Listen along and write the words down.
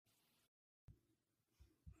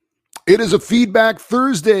It is a Feedback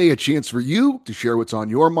Thursday, a chance for you to share what's on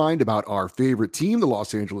your mind about our favorite team, the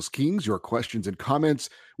Los Angeles Kings. Your questions and comments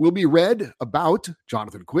will be read about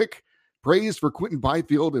Jonathan Quick, praise for Quentin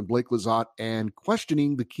Byfield and Blake Lizotte, and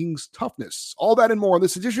questioning the Kings' toughness. All that and more on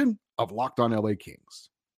this edition of Locked On LA Kings.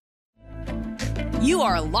 You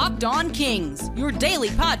are Locked On Kings, your daily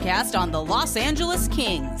podcast on the Los Angeles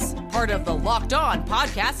Kings, part of the Locked On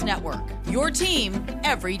Podcast Network, your team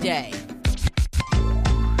every day.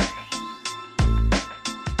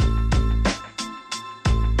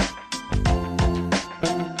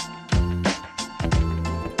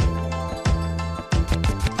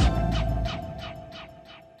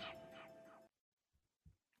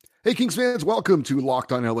 Hey, Kings fans, welcome to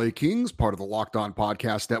Locked On LA Kings, part of the Locked On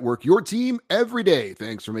Podcast Network, your team every day.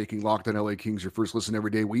 Thanks for making Locked On LA Kings your first listen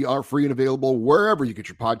every day. We are free and available wherever you get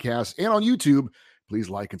your podcasts and on YouTube.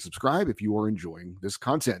 Please like and subscribe if you are enjoying this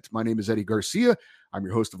content. My name is Eddie Garcia. I'm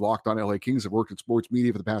your host of Locked On LA Kings. I've worked in sports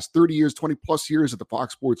media for the past 30 years, 20 plus years at the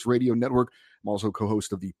Fox Sports Radio Network. I'm also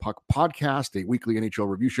co-host of the Puck Podcast, a weekly NHL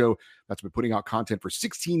review show that's been putting out content for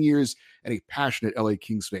 16 years, and a passionate LA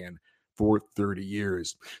Kings fan for 30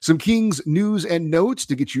 years. Some Kings news and notes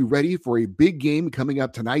to get you ready for a big game coming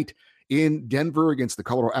up tonight in Denver against the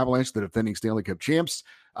Colorado Avalanche, the defending Stanley Cup champs.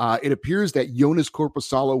 It appears that Joonas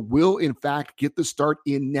Korpisalo will, in fact, get the start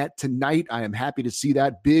in net tonight. I am happy to see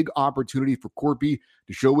that. Big opportunity for Korpi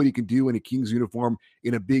to show what he can do in a Kings uniform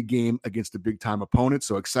in a big game against a big-time opponent.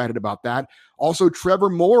 So excited about that. Also, Trevor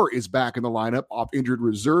Moore is back in the lineup off injured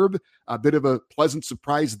reserve. A bit of a pleasant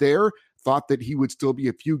surprise there. Thought that he would still be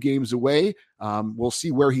a few games away. We'll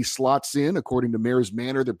see where he slots in. According to Mayor's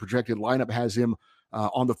Manor, the projected lineup has him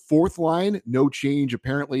on the fourth line. No change,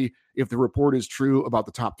 apparently, if the report is true about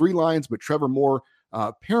the top three lines. But Trevor Moore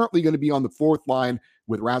apparently going to be on the fourth line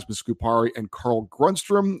with Rasmus Kupari and Carl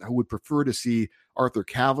Grundstrom. I would prefer to see Arthur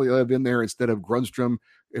Kavliev in there instead of Grundstrom,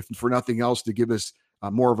 if for nothing else, to give us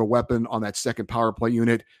more of a weapon on that second power play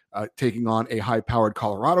unit, taking on a high-powered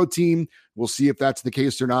Colorado team. We'll see if that's the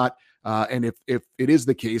case or not. And if it is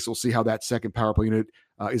the case, we'll see how that second power play unit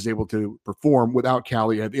is able to perform without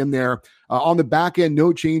Kaliyev in there. On the back end,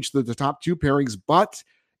 no change to the top two pairings, but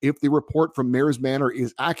if the report from Mayor's Manor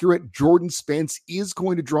is accurate, Jordan Spence is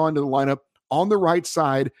going to draw into the lineup on the right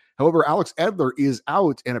side. However, Alex Edler is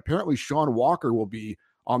out, and apparently Sean Walker will be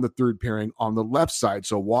on the third pairing on the left side.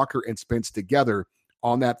 So Walker and Spence together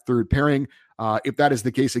on that third pairing. If that is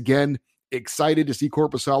the case, again, excited to see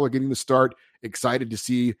Korpisalo getting the start, excited to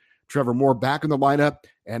see Trevor Moore back in the lineup,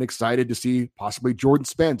 and excited to see possibly Jordan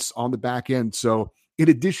Spence on the back end. So in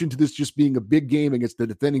addition to this just being a big game against the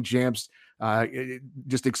defending champs,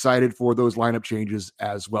 just excited for those lineup changes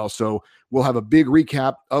as well. So we'll have a big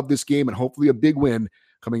recap of this game and hopefully a big win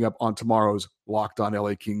coming up on tomorrow's Locked On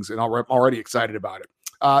LA Kings, and I'm already excited about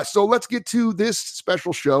it. So let's get to this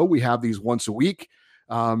special show. We have these once a week,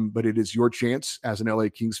 but it is your chance as an LA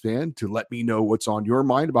Kings fan to let me know what's on your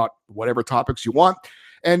mind about whatever topics you want.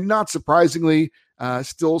 And not surprisingly,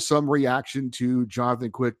 still some reaction to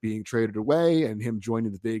Jonathan Quick being traded away and him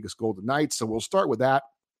joining the Vegas Golden Knights. So we'll start with that.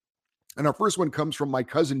 And our first one comes from my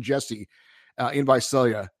cousin Jesse in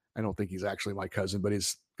Visalia. I don't think he's actually my cousin, but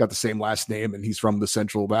he's got the same last name, and he's from the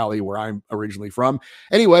Central Valley where I'm originally from.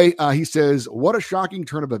 Anyway, he says, what a shocking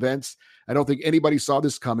turn of events. I don't think anybody saw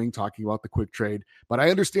this coming, talking about the Quick trade, but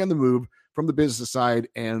I understand the move from the business side,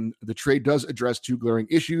 and the trade does address two glaring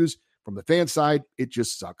issues. From the fan side, it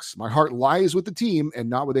just sucks. My heart lies with the team and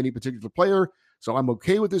not with any particular player, so I'm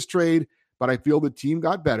okay with this trade, but I feel the team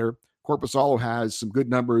got better. Korpisalo has some good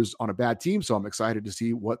numbers on a bad team, so I'm excited to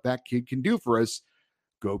see what that kid can do for us.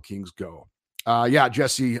 Go Kings, go. Yeah,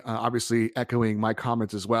 Jesse, obviously echoing my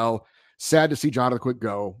comments as well. Sad to see Jonathan Quick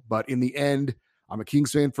go, but in the end, I'm a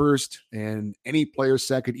Kings fan first, and any players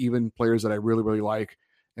second, even players that I really, really like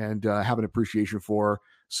and have an appreciation for.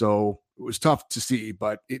 So it was tough to see,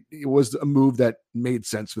 but it was a move that made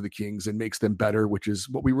sense for the Kings and makes them better, which is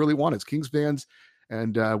what we really want as Kings fans.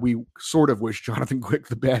 And we sort of wish Jonathan Quick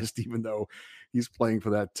the best, even though he's playing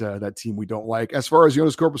for that team we don't like. As far as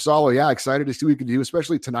Joonas Korpisalo, yeah, excited to see what he can do,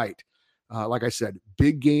 especially tonight. Like I said,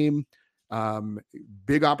 big game,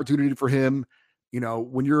 big opportunity for him. You know,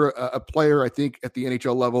 when you're a player, I think at the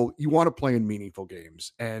NHL level, you want to play in meaningful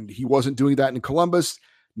games. And he wasn't doing that in Columbus.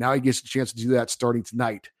 Now he gets a chance to do that starting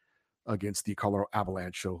tonight against the Colorado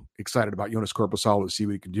Avalanche. So excited about Joonas Korpisalo to see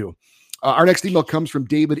what he can do. Our next email comes from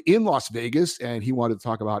David in Las Vegas, and he wanted to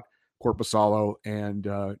talk about Korpisalo and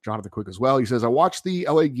Jonathan Quick as well. He says, I watched the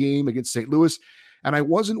LA game against St. Louis, and I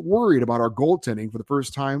wasn't worried about our goaltending for the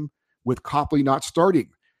first time with Copley not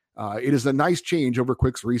starting. It is a nice change over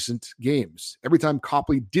Quick's recent games. Every time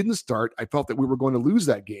Copley didn't start, I felt that we were going to lose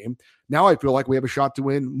that game. Now I feel like we have a shot to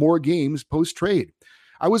win more games post-trade.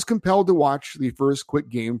 I was compelled to watch the first Quick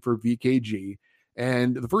game for VKG,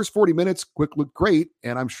 and the first 40 minutes, Quick looked great,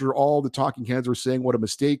 and I'm sure all the talking heads were saying what a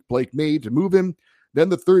mistake Blake made to move him. Then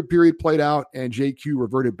the third period played out, and JQ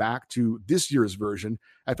reverted back to this year's version.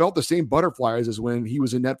 I felt the same butterflies as when he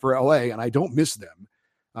was in net for LA, and I don't miss them.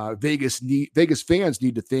 Vegas fans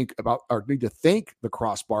need to thank the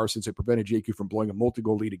crossbar since it prevented JQ from blowing a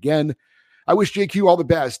multi-goal lead again. I wish JQ all the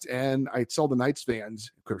best, and I tell the Knights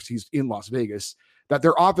fans, of course he's in Las Vegas, that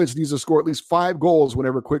their offense needs to score at least 5 goals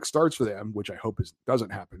whenever Quick starts for them, which I hope doesn't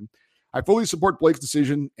happen. I fully support Blake's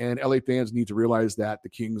decision, and LA fans need to realize that the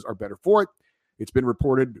Kings are better for it. It's been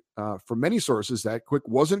reported from many sources that Quick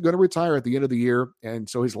wasn't going to retire at the end of the year, and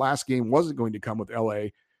so his last game wasn't going to come with LA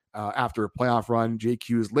after a playoff run.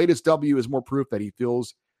 JQ's latest W is more proof that he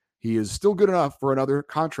feels he is still good enough for another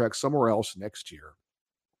contract somewhere else next year.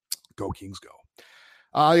 Go Kings, go.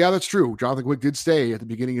 Yeah, that's true. Jonathan Quick did say at the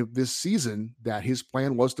beginning of this season that his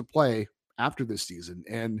plan was to play after this season,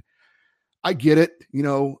 and I get it.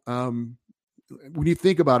 When you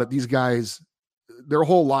think about it, these guys, their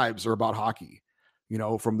whole lives are about hockey,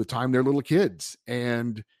 from the time they're little kids.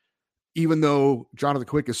 And even though Jonathan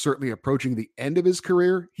Quick is certainly approaching the end of his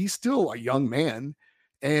career, he's still a young man.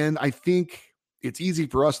 And I think it's easy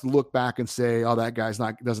for us to look back and say, oh, that guy's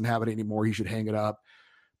doesn't have it anymore. He should hang it up.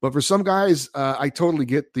 But for some guys, I totally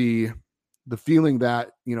get the feeling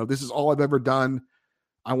that, this is all I've ever done.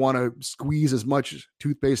 I want to squeeze as much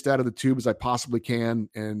toothpaste out of the tube as I possibly can.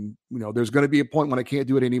 And, there's going to be a point when I can't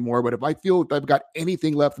do it anymore. But if I feel that I've got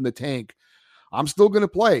anything left in the tank, I'm still going to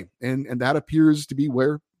play. And that appears to be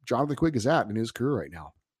where Jonathan Quick is at in his career right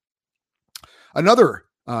now. Another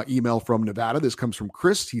email from Nevada. This comes from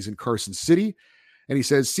Chris. He's in Carson City. And he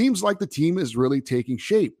says, seems like the team is really taking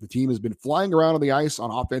shape. The team has been flying around on the ice on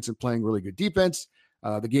offense and playing really good defense.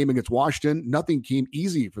 The game against Washington, nothing came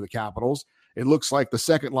easy for the Capitals. It looks like the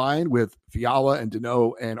second line with Fiala and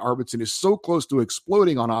Deneau and Arvidsson is so close to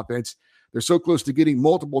exploding on offense. They're so close to getting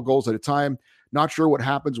multiple goals at a time. Not sure what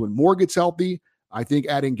happens when Moore gets healthy. I think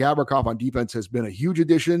adding Gavrikov on defense has been a huge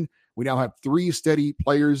addition. We now have 3 steady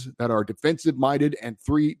players that are defensive-minded and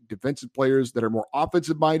 3 defensive players that are more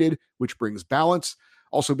offensive-minded, which brings balance.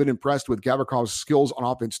 Also been impressed with Gavrikov's skills on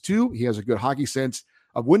offense, too. He has a good hockey sense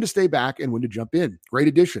of when to stay back and when to jump in. Great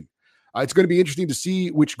addition. It's going to be interesting to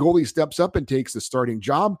see which goalie steps up and takes the starting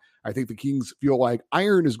job. I think the Kings feel like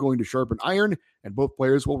iron is going to sharpen iron, and both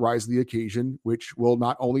players will rise to the occasion, which will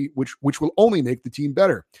only make the team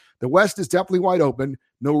better. The West is definitely wide open.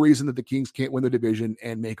 No reason that the Kings can't win the division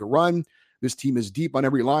and make a run. This team is deep on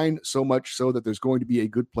every line, so much so that there's going to be a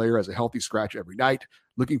good player as a healthy scratch every night.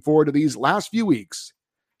 Looking forward to these last few weeks.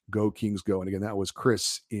 Go Kings, go. And again, that was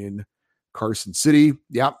Chris in Carson City.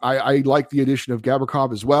 Yeah, I like the addition of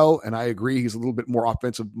Gavrikov as well, and I agree he's a little bit more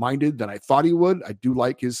offensive-minded than I thought he would. I do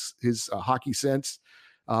like his hockey sense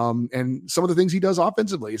and some of the things he does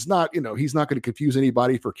offensively. It's not, he's not going to confuse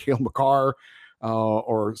anybody for Cale Makar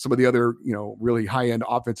or some of the other, really high-end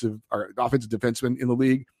offensive defensemen in the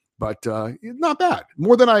league, but not bad.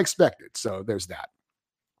 More than I expected, so there's that.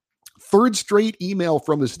 Third straight email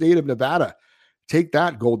from the state of Nevada. Take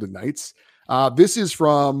that, Golden Knights. This is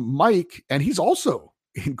from Mike, and he's also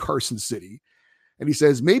in Carson City. And he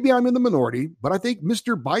says, maybe I'm in the minority, but I think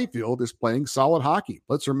Mr. Byfield is playing solid hockey.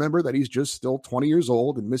 Let's remember that he's just still 20 years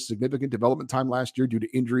old and missed significant development time last year due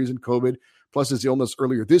to injuries and COVID, plus his illness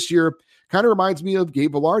earlier this year. Kind of reminds me of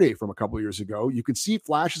Gabe Velarde from a couple of years ago. You can see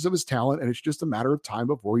flashes of his talent, and it's just a matter of time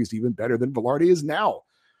before he's even better than Velarde is now.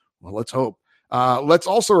 Well, let's hope. Let's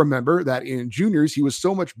also remember that in juniors, he was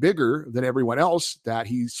so much bigger than everyone else that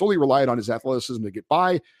he solely relied on his athleticism to get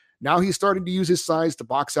by. Now he's starting to use his size to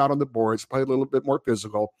box out on the boards, play a little bit more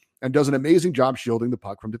physical, and does an amazing job shielding the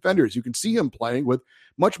puck from defenders. You can see him playing with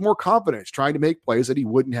much more confidence, trying to make plays that he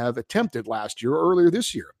wouldn't have attempted last year or earlier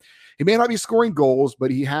this year. He may not be scoring goals,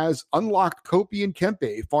 but he has unlocked Kopi and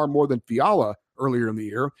Kempe far more than Fiala earlier in the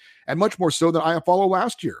year, and much more so than Iafallo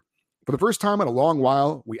last year. For the first time in a long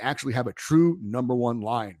while, we actually have a true number one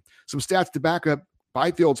line. Some stats to back up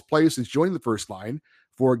Byfield's play since joining the first line: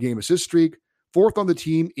 4-game assist streak, 4th on the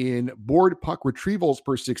team in board puck retrievals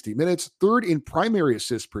per 60 minutes, 3rd in primary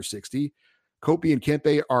assists per 60. Kopi and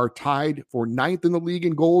Kempe are tied for 9th in the league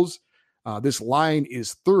in goals. This line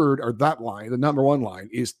is 3rd, or that line, the number one line,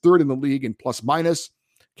 is 3rd in the league in plus minus.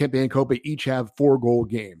 Kempe and Kopi each have 4-goal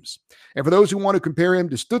games. And for those who want to compare him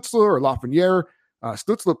to Stützle or Lafreniere,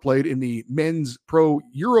 Stützle played in the Men's Pro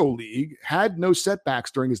Euro League, had no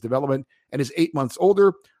setbacks during his development, and is 8 months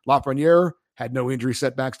older. Lafreniere had no injury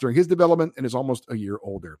setbacks during his development, and is almost a year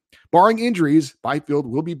older. Barring injuries, Byfield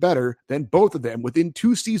will be better than both of them within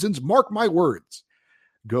 2 seasons. Mark my words.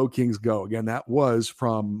 Go Kings, go. Again, that was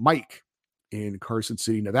from Mike in Carson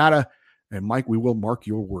City, Nevada. And Mike, we will mark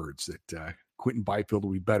your words that Quinton Byfield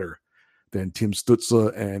will be better than Tim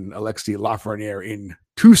Stützle and Alexis Lafreniere in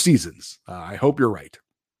 2 seasons. I hope you're right.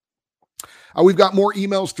 We've got more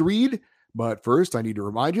emails to read, but first I need to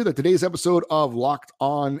remind you that today's episode of Locked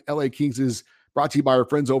On LA Kings is brought to you by our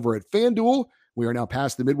friends over at FanDuel. We are now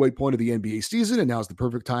past the midway point of the NBA season, and now is the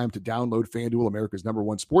perfect time to download FanDuel, America's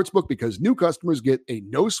 #1 sportsbook, because new customers get a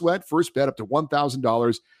no-sweat first bet up to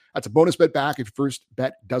 $1,000. That's a bonus bet back if your first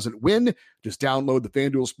bet doesn't win. Just download the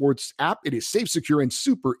FanDuel Sports app. It is safe, secure, and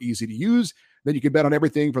super easy to use. Then you can bet on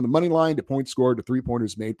everything from the money line to points scored to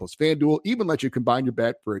three-pointers made, plus FanDuel even lets you combine your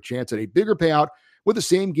bet for a chance at a bigger payout with the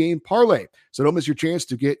same game parlay. So don't miss your chance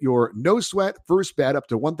to get your no-sweat first bet up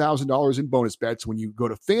to $1,000 in bonus bets when you go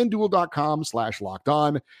to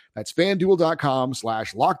FanDuel.com/lockedon. That's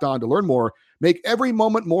FanDuel.com/lockedon to learn more. Make every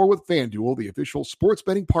moment more with FanDuel, the official sports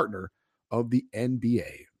betting partner of the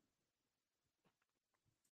NBA.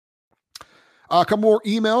 A couple more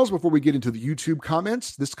emails before we get into the YouTube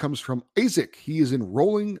comments. This comes from Isaac. He is in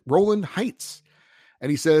Roland Heights. And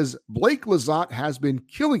he says, Blake Lizotte has been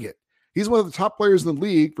killing it. He's one of the top players in the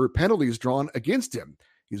league for penalties drawn against him.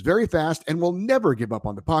 He's very fast and will never give up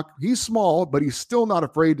on the puck. He's small, but he's still not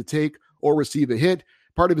afraid to take or receive a hit.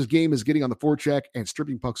 Part of his game is getting on the forecheck and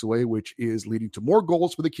stripping pucks away, which is leading to more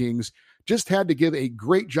goals for the Kings. Just had to give a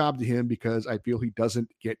great job to him because I feel he doesn't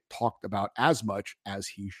get talked about as much as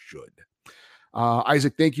he should.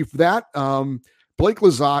 Isaac, thank you for that. Blake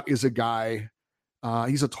Lizotte is a guy,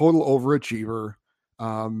 he's a total overachiever.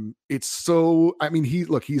 He's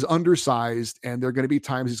undersized, and there are going to be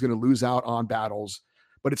times he's going to lose out on battles,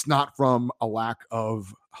 but it's not from a lack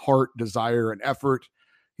of heart, desire, and effort.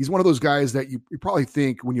 He's one of those guys that you probably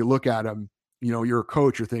think when you look at him, you're a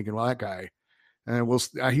coach, you're thinking, well, that guy, and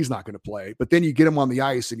he's not going to play. But then you get him on the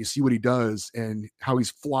ice and you see what he does and how he's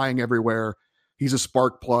flying everywhere. He's a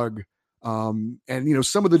spark plug. Some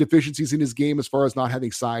of the deficiencies in his game as far as not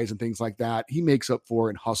having size and things like that, he makes up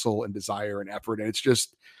for in hustle and desire and effort. And it's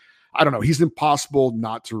just, I don't know, he's impossible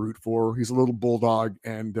not to root for. He's a little bulldog.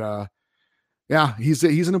 And he's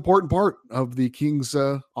an important part of the Kings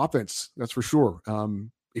offense. That's for sure.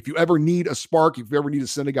 If you ever need a spark, if you ever need to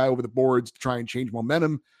send a guy over the boards to try and change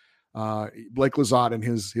momentum, Blake Lizotte and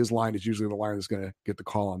his line is usually the line that's going to get the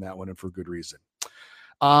call on that one, and for good reason.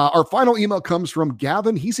 Our final email comes from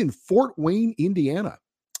Gavin. He's in Fort Wayne, Indiana.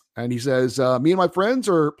 And he says, me and my friends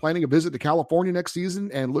are planning a visit to California next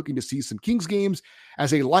season and looking to see some Kings games.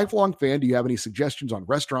 As a lifelong fan, do you have any suggestions on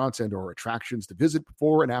restaurants and or attractions to visit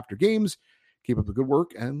before and after games? Keep up the good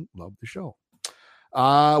work and love the show.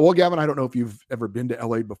 Well, Gavin, I don't know if you've ever been to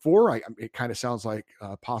LA before. It kind of sounds like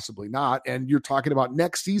possibly not. And you're talking about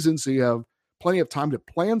next season, so you have plenty of time to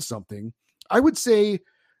plan something. I would say,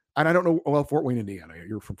 and I don't know, well, Fort Wayne, Indiana,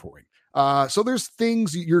 you're from Fort Wayne. So there's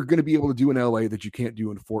things you're going to be able to do in LA that you can't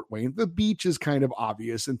do in Fort Wayne. The beach is kind of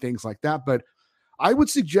obvious and things like that, but I would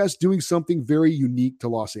suggest doing something very unique to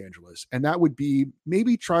Los Angeles. And that would be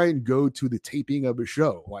maybe try and go to the taping of a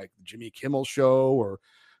show like the Jimmy Kimmel show, or,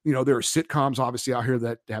 there are sitcoms obviously out here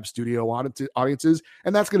that have studio audiences.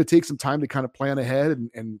 And that's going to take some time to kind of plan ahead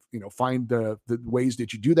and find the ways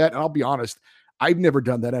that you do that. And I'll be honest, I've never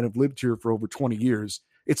done that. And I've lived here for over 20 years.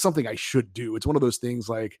 It's something I should do. It's one of those things,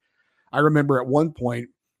 like, I remember at one point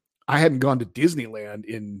I hadn't gone to Disneyland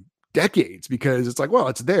in decades because it's like, well,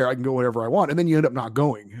 it's there. I can go whenever I want. And then you end up not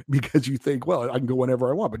going because you think, well, I can go whenever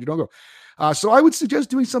I want, but you don't go. So I would suggest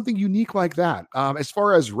doing something unique like that. As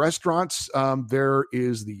far as restaurants, there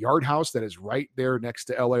is the Yard House that is right there next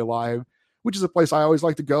to LA Live, which is a place I always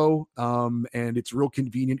like to go. And it's real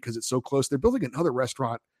convenient because it's so close. They're building another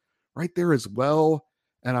restaurant right there as well.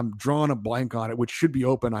 And I'm drawing a blank on it, which should be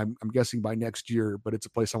open, I'm guessing, by next year, but it's a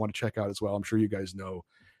place I want to check out as well. I'm sure you guys know.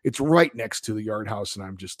 It's right next to the Yard House, and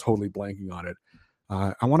I'm just totally blanking on it.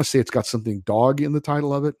 I want to say it's got something dog in the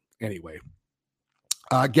title of it. Anyway,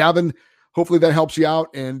 Gavin, hopefully that helps you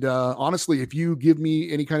out. And honestly, if you give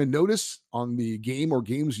me any kind of notice on the game or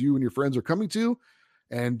games you and your friends are coming to,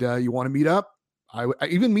 and you want to meet up, I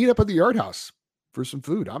even meet up at the Yard House for some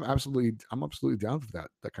food. I'm absolutely down for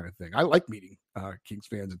that kind of thing. I like meeting Kings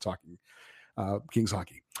fans and talking Kings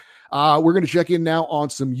hockey. We're going to check in now on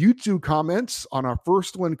some YouTube comments. On our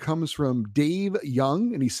first one comes from Dave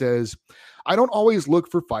Young, and he says, I don't always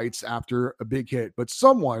look for fights after a big hit, but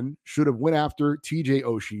someone should have went after TJ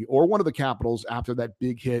Oshie or one of the Capitals after that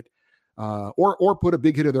big hit, or put a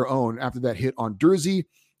big hit of their own after that hit on Durzi.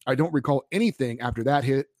 I don't recall anything after that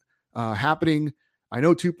hit happening. I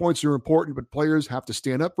know 2 points are important, but players have to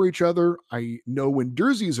stand up for each other. I know when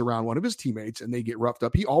Dursey's around one of his teammates and they get roughed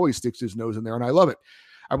up, he always sticks his nose in there, and I love it.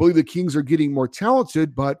 I believe the Kings are getting more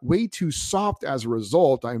talented, but way too soft as a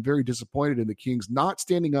result. I'm very disappointed in the Kings not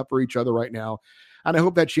standing up for each other right now, and I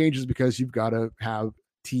hope that changes because you've got to have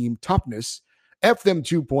team toughness. F them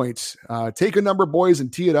 2 points. Take a number, boys,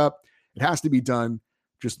 and tee it up. It has to be done.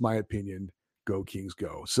 Just my opinion. Go Kings,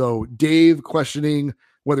 go. So Dave questioning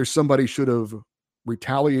whether somebody should have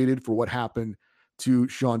retaliated for what happened to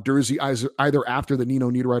Sean Dursey, either after the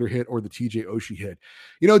Nino Niederreiter hit or the TJ Oshie hit.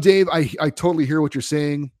 You know, Dave, I totally hear what you're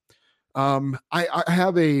saying. I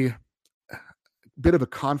have a bit of a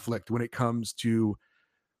conflict when it comes to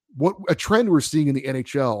what a trend we're seeing in the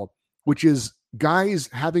NHL, which is guys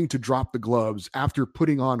having to drop the gloves after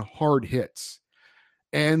putting on hard hits.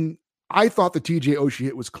 And I thought the TJ Oshie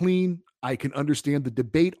hit was clean. I can understand the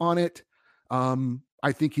debate on it.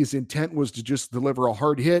 I think his intent was to just deliver a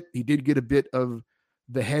hard hit. He did get a bit of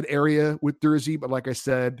the head area with Dursey, but like I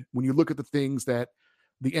said, when you look at the things that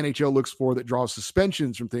the NHL looks for that draws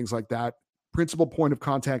suspensions from things like that, principal point of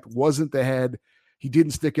contact wasn't the head. He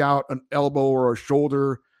didn't stick out an elbow or a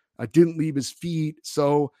shoulder. Didn't leave his feet.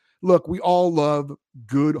 So look, we all love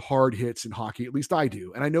good hard hits in hockey. At least I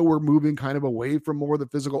do. And I know we're moving kind of away from more of the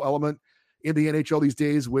physical element in the NHL these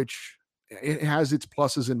days, which it has its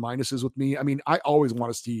pluses and minuses with me. I mean, I always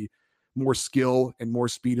want to see more skill and more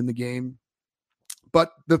speed in the game,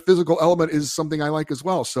 but the physical element is something I like as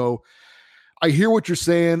well. So I hear what you're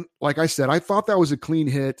saying. Like I said, I thought that was a clean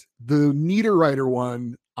hit. The Niederreiter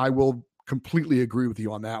one, I will completely agree with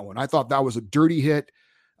you on that one. I thought that was a dirty hit.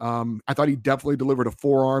 I thought he definitely delivered a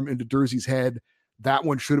forearm into Dursey's head. That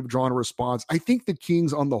one should have drawn a response. I think the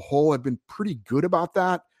Kings on the whole have been pretty good about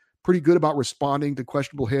that, pretty good about responding to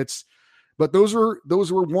questionable hits. But those were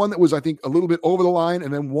one that was, I think, a little bit over the line,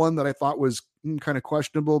 and then one that I thought was kind of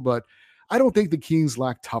questionable. But I don't think the Kings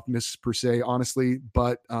lack toughness per se, honestly.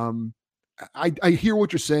 But I hear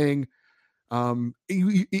what you're saying.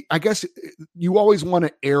 I guess you always want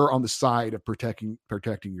to err on the side of protecting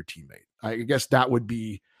your teammate. I guess that would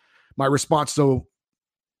be my response. So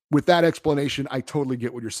with that explanation, I totally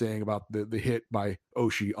get what you're saying about the hit by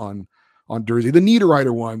Oshie on Dursey. The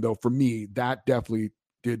Niederreiter one, though, for me, that definitely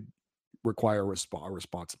did require a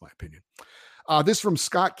response, in my opinion. This from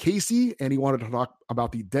Scott Casey, and he wanted to talk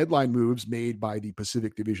about the deadline moves made by the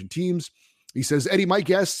Pacific Division teams. He says, Eddie, my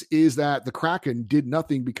guess is that the Kraken did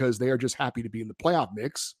nothing because they are just happy to be in the playoff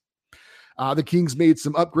mix. The Kings made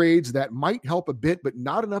some upgrades that might help a bit, but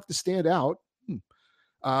not enough to stand out.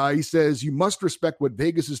 He says, you must respect what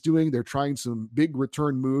Vegas is doing. They're trying some big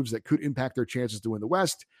return moves that could impact their chances to win the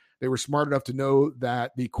West. They were smart enough to know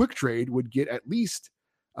that the quick trade would get at least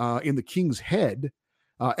in the Kings' head.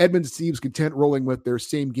 Edmonton seems content rolling with their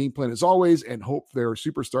same game plan as always and hope their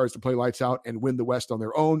superstars to play lights out and win the West on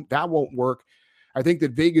their own. That won't work. I think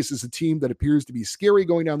that Vegas is a team that appears to be scary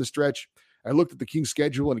going down the stretch. I looked at the Kings'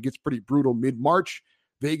 schedule and it gets pretty brutal mid-March.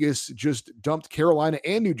 Vegas just dumped Carolina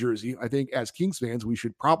and New Jersey. I think as Kings fans, we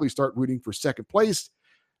should probably start rooting for second place.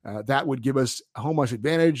 That would give us a home ice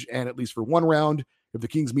advantage, and at least for one round, if the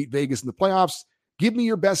Kings meet Vegas in the playoffs, give me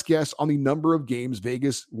your best guess on the number of games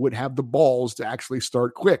Vegas would have the balls to actually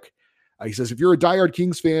start quick. He says, if you're a diehard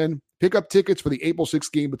Kings fan, pick up tickets for the April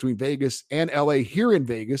 6th game between Vegas and LA here in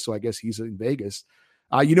Vegas. So I guess he's in Vegas.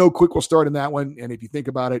 Quick will start in that one. And if you think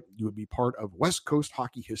about it, you would be part of West Coast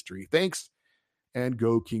hockey history. Thanks. And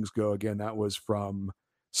go Kings go. Again, that was from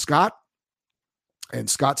Scott. And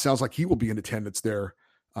Scott sounds like he will be in attendance there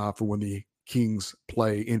for when the Kings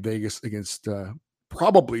play in Vegas against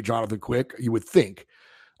probably Jonathan Quick, you would think.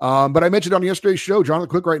 But I mentioned on yesterday's show, Jonathan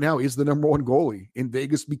Quick right now is the number one goalie in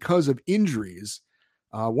Vegas because of injuries.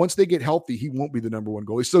 Once they get healthy, he won't be the number one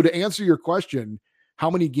goalie. So to answer your question, how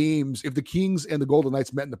many games, if the Kings and the Golden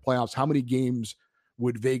Knights met in the playoffs, how many games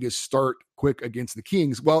would Vegas start Quick against the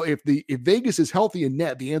Kings? Well, if Vegas is healthy in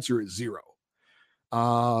net, the answer is 0.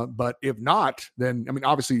 But if not, then, I mean,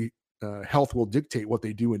 obviously health will dictate what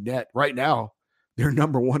they do in net. Right now, their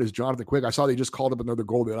number one is Jonathan Quick. I saw they just called up another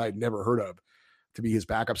goalie that I had never heard of to be his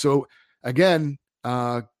backup. So again,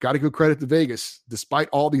 got to give credit to Vegas. Despite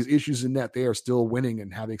all these issues in net, they are still winning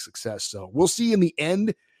and having success. So we'll see in the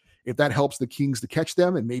end if that helps the Kings to catch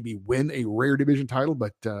them and maybe win a rare division title,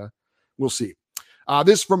 but we'll see.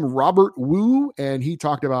 This from Robert Wu, and he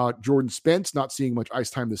talked about Jordan Spence not seeing much ice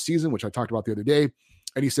time this season, which I talked about the other day.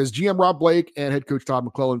 And he says, GM Rob Blake and head coach Todd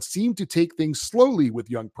McClellan seem to take things slowly with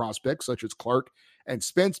young prospects such as Clark and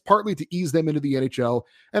Spence, partly to ease them into the NHL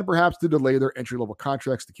and perhaps to delay their entry-level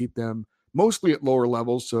contracts to keep them mostly at lower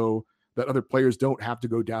levels so that other players don't have to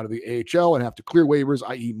go down to the AHL and have to clear waivers,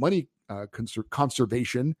 i.e. money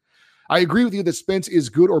conservation. I agree with you that Spence is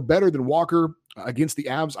good or better than Walker. Against the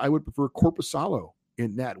Avs, I would prefer Korpisalo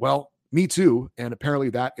in net. Well, me too, and apparently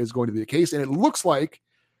that is going to be the case. And it looks like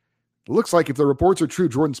if the reports are true,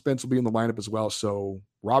 Jordan Spence will be in the lineup as well. So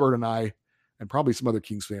Robert and I, and probably some other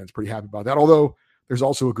Kings fans, pretty happy about that. Although there's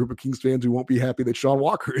also a group of Kings fans who won't be happy that Sean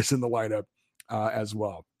Walker is in the lineup as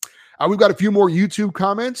well. We've got a few more YouTube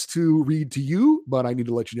comments to read to you, but I need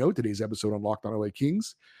to let you know today's episode on Locked On LA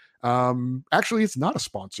Kings. Actually, it's not a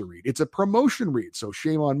sponsor read. It's a promotion read. So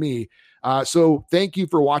shame on me. So thank you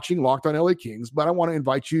for watching Locked On LA Kings, but I want to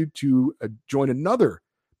invite you to join another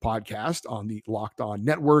podcast on the Locked On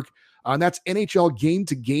Network. And that's NHL Game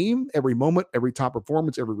to Game, every moment, every top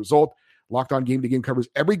performance, every result. Locked On Game to Game covers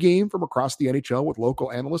every game from across the NHL with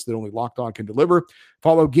local analysts that only Locked On can deliver.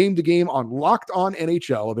 Follow Game to Game on Locked On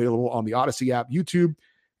NHL, available on the Odyssey app, YouTube,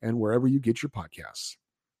 and wherever you get your podcasts.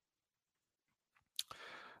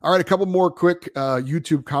 All right, a couple more quick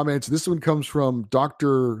YouTube comments. This one comes from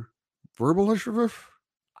Dr. Verbalishov.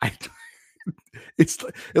 It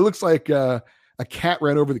looks like a cat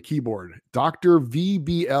ran over the keyboard. Dr.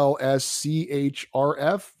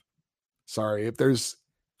 VBLSCHRF. Sorry, if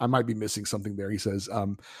I might be missing something there. He says,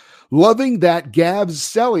 loving that Gabs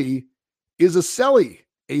Selly is a Selly,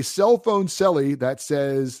 a cell phone Selly that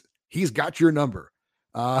says he's got your number.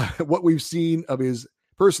 What we've seen of his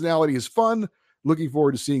personality is fun. Looking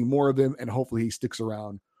forward to seeing more of him, and hopefully he sticks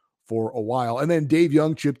around for a while. And then Dave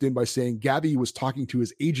Young chipped in by saying Gabby was talking to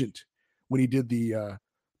his agent when he did the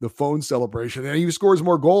phone celebration, and he scores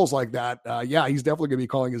more goals like that. Yeah, he's definitely going to be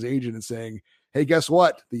calling his agent and saying, "Hey, guess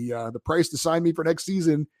what? The price to sign me for next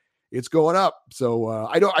season, it's going up." So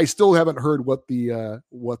I still haven't heard what the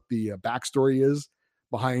backstory is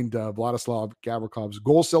behind Vladislav Gavrikov's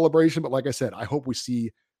goal celebration, but like I said, I hope we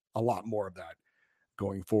see a lot more of that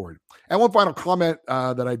going forward. And one final comment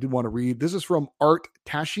that I did want to read. This is from Art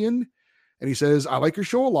Tashian, and he says, "I like your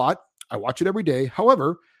show a lot. I watch it every day.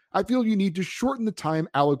 However, I feel you need to shorten the time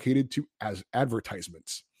allocated to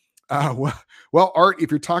advertisements." Well, Art, if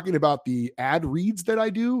you're talking about the ad reads that I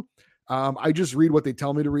do, I just read what they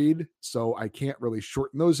tell me to read, so I can't really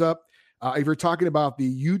shorten those up. If you're talking about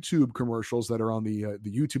the YouTube commercials that are on the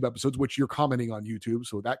YouTube episodes, which you're commenting on YouTube,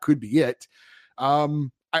 so that could be it.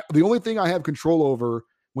 The only thing I have control over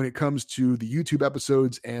when it comes to the YouTube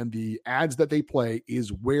episodes and the ads that they play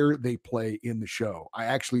is where they play in the show. I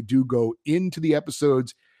actually do go into the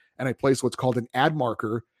episodes and I place what's called an ad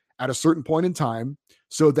marker at a certain point in time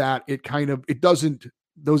so that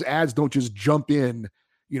those ads don't just jump in,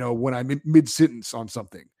 when I'm in mid-sentence on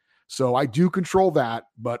something. So I do control that,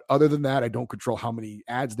 but other than that, I don't control how many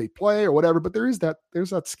ads they play or whatever, but there's that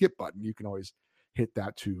skip button. You can always hit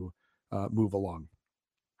that to move along.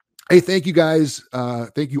 Hey, thank you guys.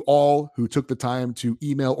 Thank you all who took the time to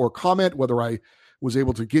email or comment, whether I was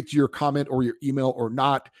able to get to your comment or your email or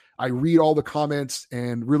not. I read all the comments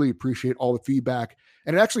and really appreciate all the feedback.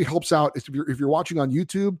 And it actually helps out if you're watching on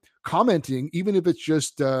YouTube, commenting, even if it's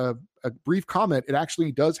just a brief comment, it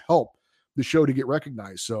actually does help the show to get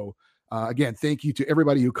recognized. So again, thank you to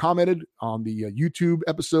everybody who commented on the YouTube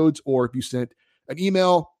episodes, or if you sent an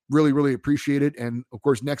email, really, really appreciate it. And of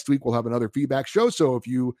course, next week we'll have another feedback show. So if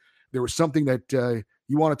there was something that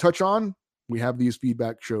you want to touch on, we have these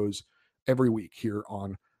feedback shows every week here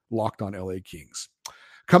on Locked On LA Kings.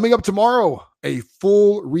 Coming up tomorrow, a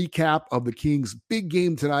full recap of the Kings' big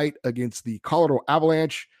game tonight against the Colorado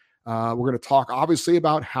Avalanche. We're going to talk, obviously,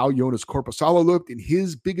 about how Joonas Korpisalo looked in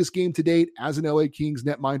his biggest game to date as an LA Kings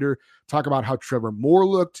netminder. Talk about how Trevor Moore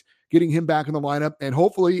looked, getting him back in the lineup. And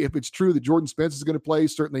hopefully, if it's true that Jordan Spence is going to play,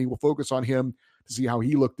 certainly we'll focus on him to see how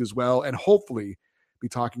he looked as well. And hopefully be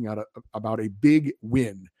talking about a big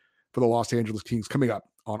win for the Los Angeles Kings coming up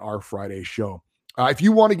on our Friday show. If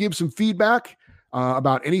you want to give some feedback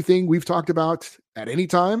about anything we've talked about at any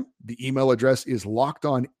time, the email address is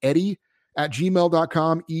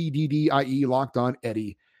lockedoneddie@gmail.com, EDDIE,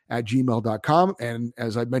 lockedoneddie@gmail.com. And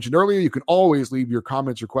as I mentioned earlier, you can always leave your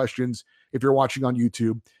comments or questions if you're watching on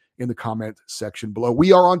YouTube in the comment section below.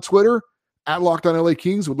 We are on Twitter at Locked On LA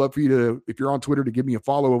Kings. Would love for you to, if you're on Twitter, to give me a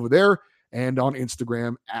follow over there, and on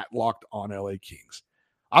Instagram at Locked On LA Kings.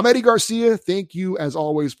 I'm Eddie Garcia. Thank you, as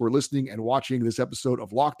always, for listening and watching this episode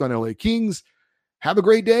of Locked On LA Kings. Have a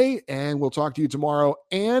great day, and we'll talk to you tomorrow.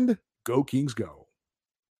 And go Kings, go.